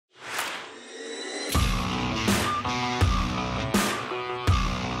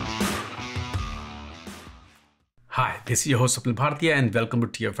This is your host Swapnil Bhartiya and welcome to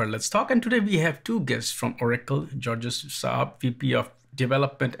TFiR Let's Talk. And today we have two guests from Oracle, Georges Saab, VP of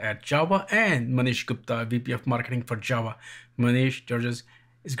Development at Java, and Manish Gupta, VP of Marketing for Java. Manish, Georges,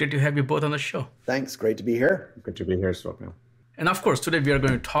 it's great to have you both on the show. Thanks. Great to be here. Good to be here, Swapnil. And of course, today we are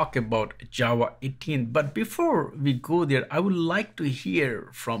going to talk about Java 18. But before we go there, I would like to hear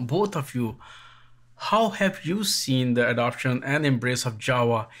from both of you. How have you seen the adoption and embrace of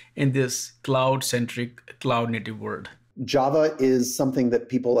Java in this cloud-centric, cloud-native world? Java is something that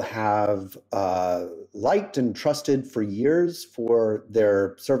people have liked and trusted for years for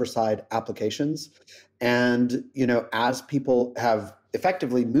their server-side applications. And, as people have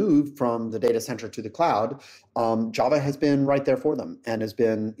effectively moved from the data center to the cloud, Java has been right there for them and has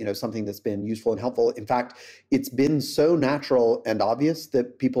been, something that's been useful and helpful. In fact, it's been so natural and obvious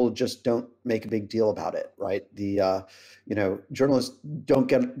that people just don't make a big deal about it, right? The, journalists don't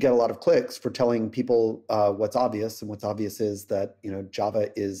get a lot of clicks for telling people what's obvious, and what's obvious is that, Java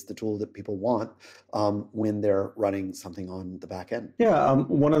is the tool that people want when they're running something on the back end. Yeah,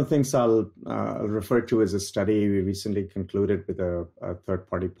 one of the things I'll refer to is a study we recently concluded with a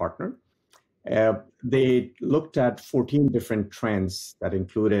third-party partner. They looked at 14 different trends that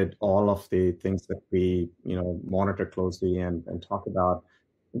included all of the things that we monitor closely and talk about,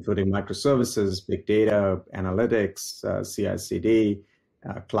 including microservices, big data, analytics, CI/CD,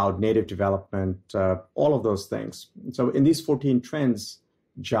 cloud native development, all of those things. So in these 14 trends,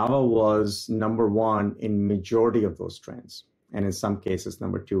 Java was number one in majority of those trends, and in some cases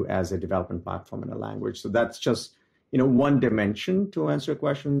number two as a development platform in a language. So that's just one dimension to answer your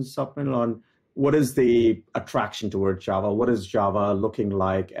question, Swapnil, on what is the attraction toward Java? What is Java looking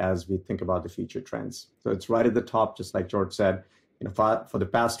like as we think about the future trends? So it's right at the top, just like George said. For the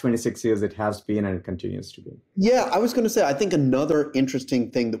past 26 years, it has been and it continues to be. Yeah, I was going to say, I think another interesting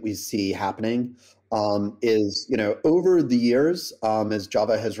thing that we see happening is, over the years, as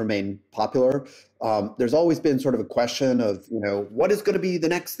Java has remained popular, there's always been sort of a question of, what is going to be the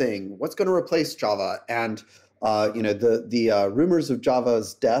next thing? What's going to replace Java? And the rumors of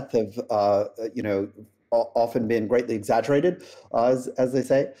Java's death have, often been greatly exaggerated, as they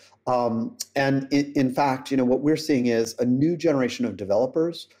say. And in fact, what we're seeing is a new generation of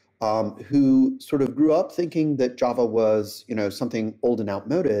developers who sort of grew up thinking that Java was, something old and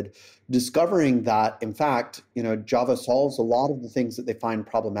outmoded, discovering that, in fact, Java solves a lot of the things that they find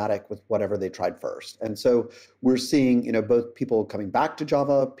problematic with whatever they tried first. And so we're seeing, both people coming back to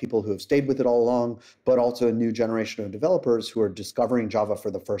Java, people who have stayed with it all along, but also a new generation of developers who are discovering Java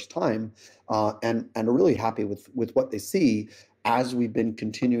for the first time and are really happy with what they see as we've been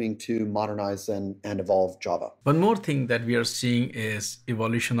continuing to modernize and evolve Java. One more thing that we are seeing is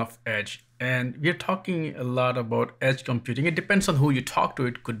evolution of edge. And we're talking a lot about edge computing. It depends on who you talk to.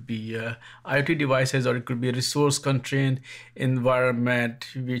 It could be IoT devices, or it could be a resource-constrained environment,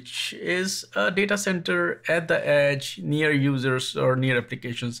 which is a data center at the edge, near users or near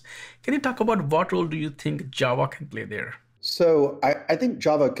applications. Can you talk about what role do you think Java can play there? So I think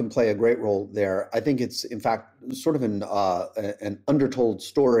Java can play a great role there. I think it's, in fact, sort of an undertold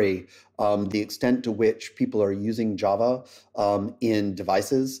story, the extent to which people are using Java in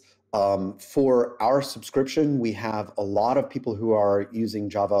devices. For our subscription, we have a lot of people who are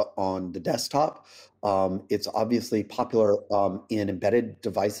using Java on the desktop. It's obviously popular in embedded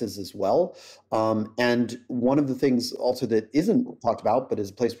devices as well. And one of the things also that isn't talked about, but is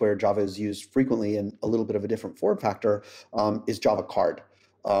a place where Java is used frequently in a little bit of a different form factor, is Java Card.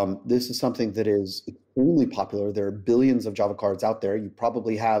 This is something that is extremely popular. There are billions of Java cards out there. You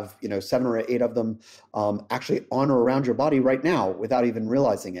probably have, 7 or 8 of them actually on or around your body right now without even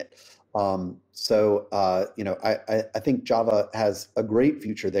realizing it. I think Java has a great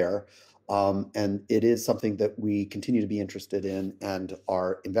future there. And it is something that we continue to be interested in and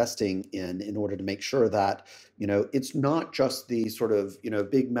are investing in order to make sure that, it's not just the sort of,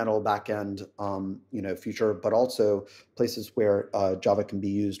 big metal backend, future, but also places where Java can be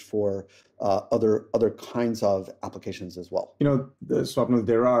used for other kinds of applications as well. Swapnil,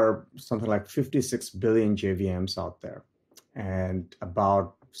 there are something like 56 billion JVMs out there, and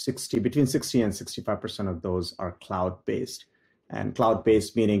about between 60 and 65% of those are cloud-based. And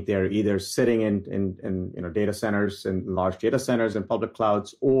cloud-based meaning they're either sitting in data centers, in large data centers and public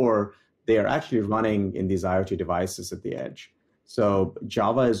clouds, or they are actually running in these IoT devices at the edge. So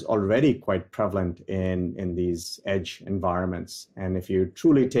Java is already quite prevalent in these edge environments. And if you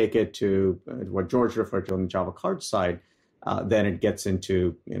truly take it to what George referred to on the Java card side, then it gets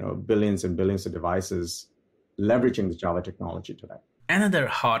into billions and billions of devices leveraging the Java technology today. Another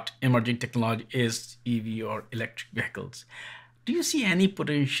hot emerging technology is EV or electric vehicles. Do you see any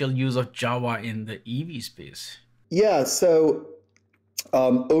potential use of Java in the EV space? Yeah, so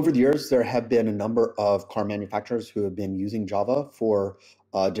over the years, there have been a number of car manufacturers who have been using Java for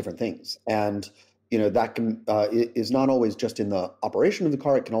different things, and that is not always just in the operation of the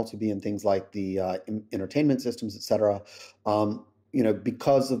car. It can also be in things like the entertainment systems, et cetera.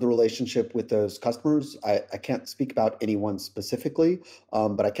 Because of the relationship with those customers, I can't speak about anyone specifically,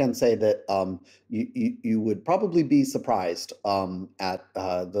 but I can say that you would probably be surprised at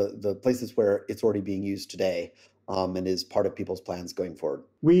the places where it's already being used today. And is part of people's plans going forward.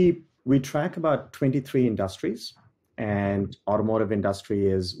 We track about 23 industries, and automotive industry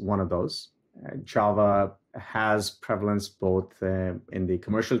is one of those. Java has prevalence both in the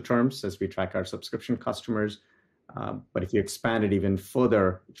commercial terms as we track our subscription customers, but if you expand it even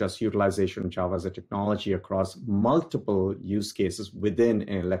further, just utilization of Java as a technology across multiple use cases within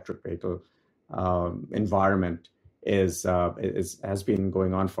an electric vehicle environment has been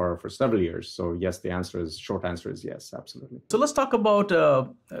going on for several years. So yes, the short answer is yes, absolutely. So let's talk about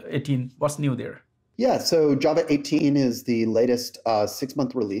 18. What's new there? Yeah, so Java 18 is the latest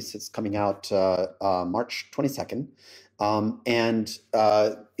 6-month release. It's coming out March 22nd. And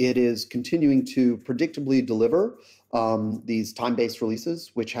it is continuing to predictably deliver these time-based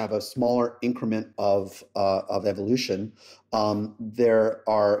releases, which have a smaller increment of evolution. There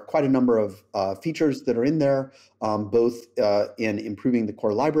are quite a number of features that are in there, both in improving the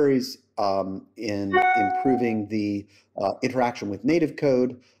core libraries, in improving the interaction with native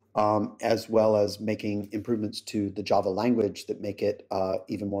code, as well as making improvements to the Java language that make it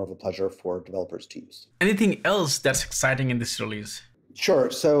even more of a pleasure for developers to use. Anything else that's exciting in this release?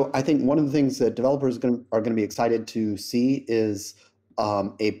 Sure. So I think one of the things that developers are going to be excited to see is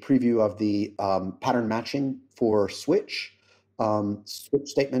a preview of the pattern matching for switch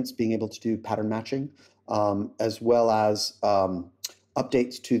statements, being able to do pattern matching, as well as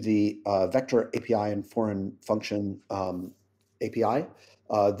updates to the vector API and foreign function API.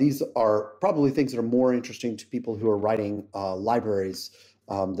 These are probably things that are more interesting to people who are writing libraries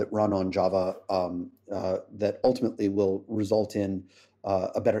that run on Java that ultimately will result in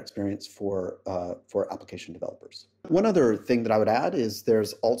a better experience for application developers. One other thing that I would add is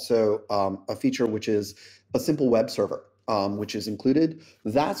there's also a feature which is a simple web server, which is included.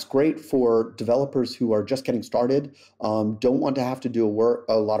 That's great for developers who are just getting started, don't want to have to do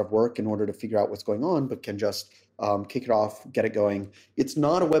a lot of work in order to figure out what's going on, but can just kick it off, get it going. It's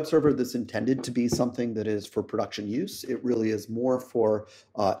not a web server that's intended to be something that is for production use. It really is more for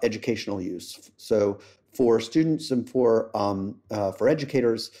educational use. So for students and for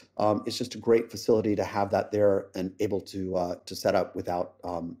educators, it's just a great facility to have that there and able to set up without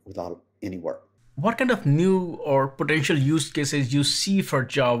any work. What kind of new or potential use cases you see for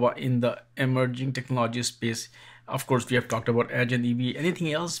Java in the emerging technology space? Of course, we have talked about Edge and EV.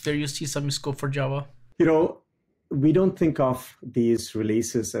 Anything else where you see some scope for Java? We don't think of these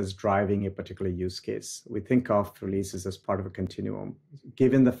releases as driving a particular use case. We think of releases as part of a continuum.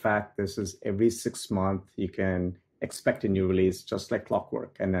 Given the fact this is every 6 months, you can expect a new release just like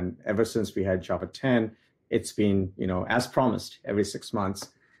clockwork. And then ever since we had Java 10, it's been, as promised, every 6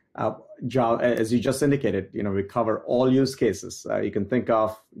 months. Java, as you just indicated, we cover all use cases. You can think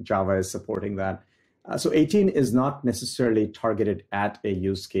of Java as supporting that. So 18 is not necessarily targeted at a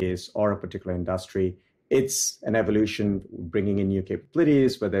use case or a particular industry. It's an evolution bringing in new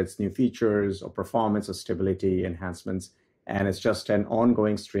capabilities, whether it's new features or performance or stability enhancements. And it's just an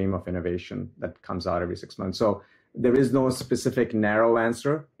ongoing stream of innovation that comes out every 6 months. So there is no specific narrow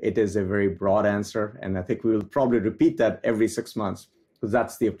answer. It is a very broad answer. And I think we will probably repeat that every 6 months, because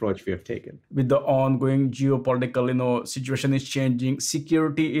that's the approach we have taken. With the ongoing geopolitical, situation is changing.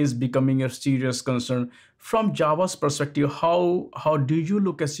 Security is becoming a serious concern. From Java's perspective, how do you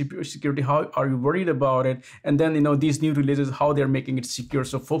look at security? How are you worried about it? And then, these new releases, how they're making it secure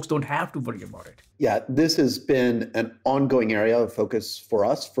so folks don't have to worry about it. Yeah, this has been an ongoing area of focus for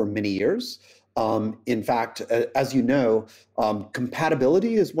us for many years. In fact, as you know,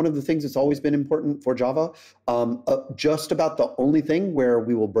 compatibility is one of the things that's always been important for Java. Just about the only thing where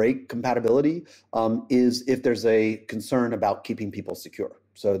we will break compatibility is if there's a concern about keeping people secure.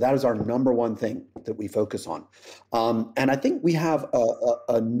 So that is our number one thing that we focus on. And I think we have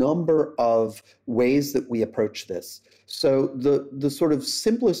a number of ways that we approach this. So the sort of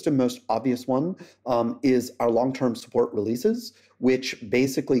simplest and most obvious one is our long-term support releases, which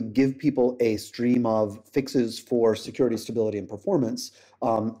basically give people a stream of fixes for security, stability, and performance,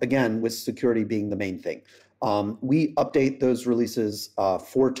 again, with security being the main thing. We update those releases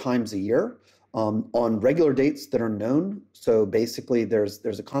 4 times a year on regular dates that are known. So basically, there's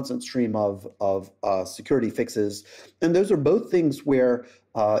a constant stream of security fixes. And those are both things where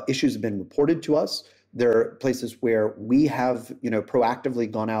issues have been reported to us. There are places where we have, proactively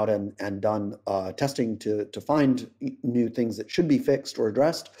gone out and done testing to find new things that should be fixed or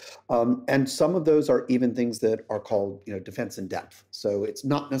addressed. And some of those are even things that are called, defense in depth. So it's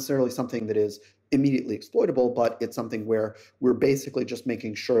not necessarily something that is immediately exploitable, but it's something where we're basically just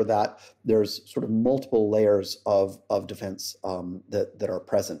making sure that there's sort of multiple layers of defense that are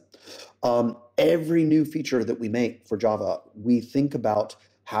present. Every new feature that we make for Java, we think about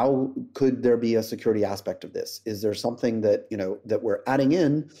how could there be a security aspect of this? Is there something that that we're adding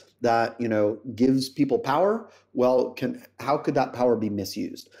in that gives people power? Well, how could that power be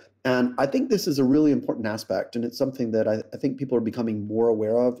misused? And I think this is a really important aspect, and it's something that I think people are becoming more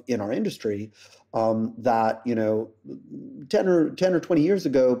aware of in our industry. That 10 or 20 years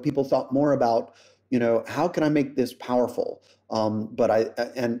ago, people thought more about how can I make this powerful? But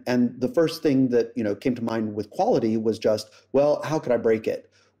the first thing that came to mind with quality was just, well, how could I break it?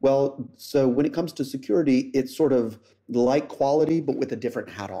 Well, so when it comes to security, it's sort of like quality, but with a different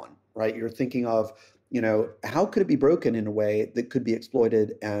hat on, right? You're thinking of how could it be broken in a way that could be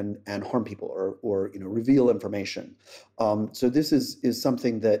exploited and harm people or reveal information. So this is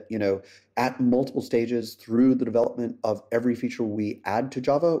something that at multiple stages through the development of every feature we add to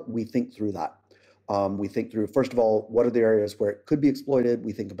Java, we think through that. We think through, first of all, what are the areas where it could be exploited?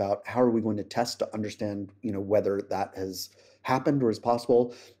 We think about how are we going to test to understand whether that has happened or is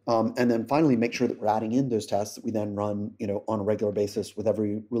possible, and then finally make sure that we're adding in those tests that we then run on a regular basis with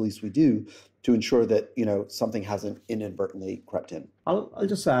every release we do to ensure that something hasn't inadvertently crept in. I'll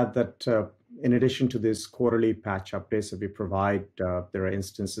just add that in addition to these quarterly patch updates that we provide, there are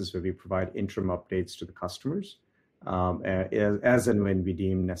instances where we provide interim updates to the customers as and when we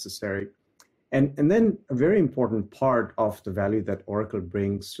deem necessary. And then a very important part of the value that Oracle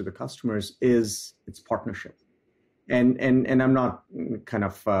brings to the customers is its partnership. And I'm not kind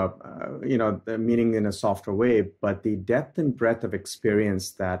of, meaning in a softer way, but the depth and breadth of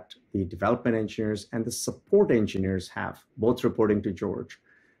experience that the development engineers and the support engineers have, both reporting to George,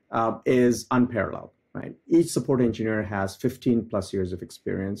 is unparalleled, right? Each support engineer has 15 plus years of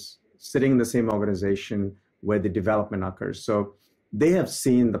experience sitting in the same organization where the development occurs. So they have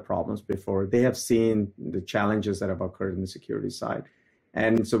seen the problems before. They have seen the challenges that have occurred in the security side.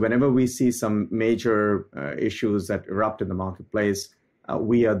 And so whenever we see some major issues that erupt in the marketplace,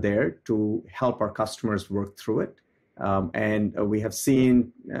 we are there to help our customers work through it. And we have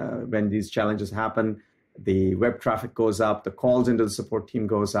seen when these challenges happen, the web traffic goes up, the calls into the support team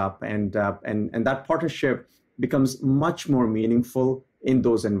goes up, and that partnership becomes much more meaningful in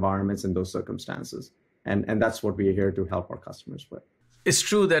those environments and those circumstances. And that's what we are here to help our customers with. It's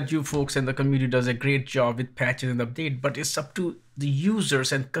true that you folks and the community does a great job with patches and update, but it's up to the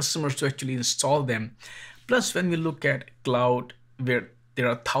users and customers to actually install them. Plus, when we look at cloud, where there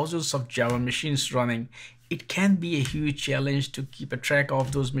are thousands of Java machines running, it can be a huge challenge to keep a track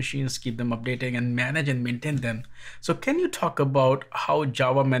of those machines, keep them updating and manage and maintain them. So can you talk about how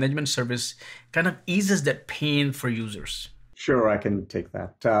Java Management Service kind of eases that pain for users? Sure, I can take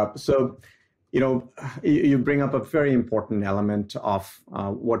that. You bring up a very important element of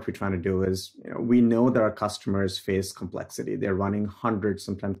what we're trying to do is, we know that our customers face complexity. They're running hundreds,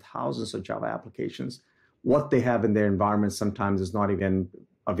 sometimes thousands of Java applications. What they have in their environment sometimes is not even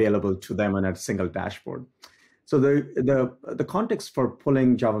available to them on a single dashboard. So the context for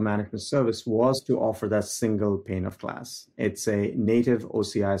pulling Java Management Service was to offer that single pane of glass. It's a native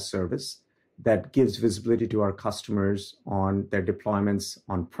OCI service that gives visibility to our customers on their deployments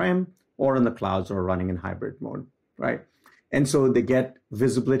on-prem or in the clouds or running in hybrid mode, right? And so they get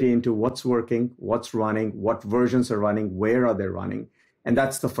visibility into what's working, what's running, what versions are running, where are they running, and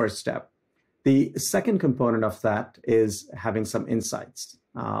that's the first step. The second component of that is having some insights,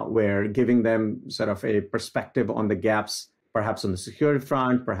 where giving them sort of a perspective on the gaps, perhaps on the security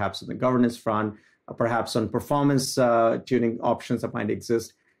front, perhaps on the governance front, perhaps on performance tuning options that might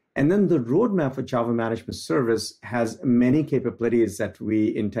exist. And then the roadmap for Java Management Service has many capabilities that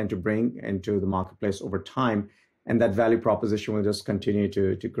we intend to bring into the marketplace over time, and that value proposition will just continue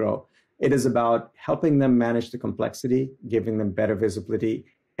to grow. It is about helping them manage the complexity, giving them better visibility,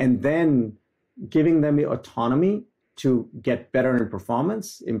 and then giving them the autonomy to get better in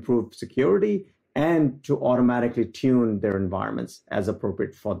performance, improve security, and to automatically tune their environments as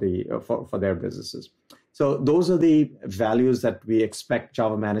appropriate for their businesses. So those are the values that we expect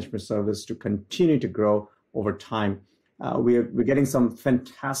Java Management Service to continue to grow over time. We're getting some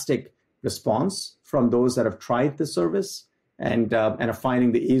fantastic response from those that have tried the service and are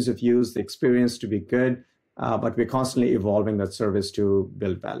finding the ease of use, the experience to be good, but we're constantly evolving that service to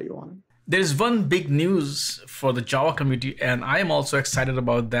build value on it. There is one big news for the Java community, and I am also excited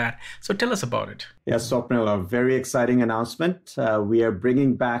about that. So tell us about it. Yes, Swapnil, a very exciting announcement. We are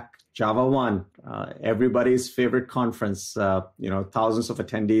bringing back Java One, everybody's favorite conference. Thousands of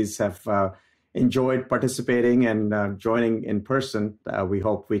attendees have enjoyed participating and joining in person. We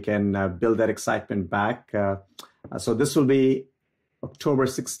hope we can build that excitement back. So this will be October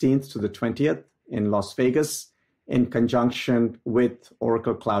 16th to the 20th in Las Vegas, in conjunction with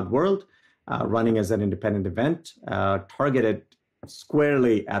Oracle Cloud World, running as an independent event, targeted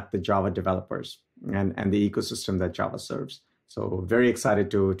squarely at the Java developers and the ecosystem that Java serves. So very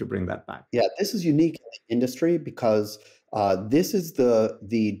excited to bring that back. Yeah, this is unique in the industry because this is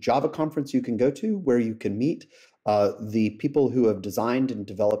the Java conference you can go to where you can meet the people who have designed and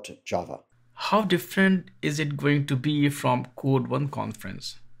developed Java. How different is it going to be from Code One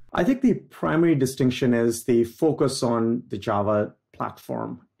conference? I think the primary distinction is the focus on the Java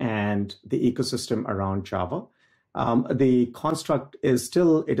platform and the ecosystem around Java. The construct is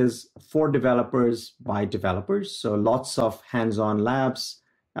still, it is for developers by developers. So lots of hands-on labs,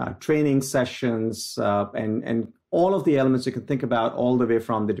 training sessions, and all of the elements you can think about, all the way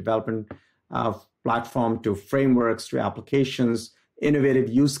from the development platform to frameworks to applications, innovative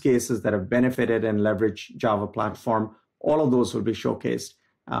use cases that have benefited and leveraged Java platform. All of those will be showcased.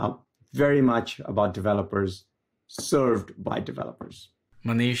 Very much about developers, served by developers.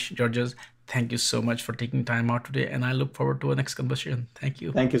 Manish, Georges, thank you so much for taking time out today, and I look forward to our next conversation. Thank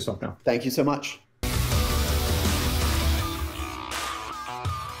you. Thank you, Swapnil. Thank you so much.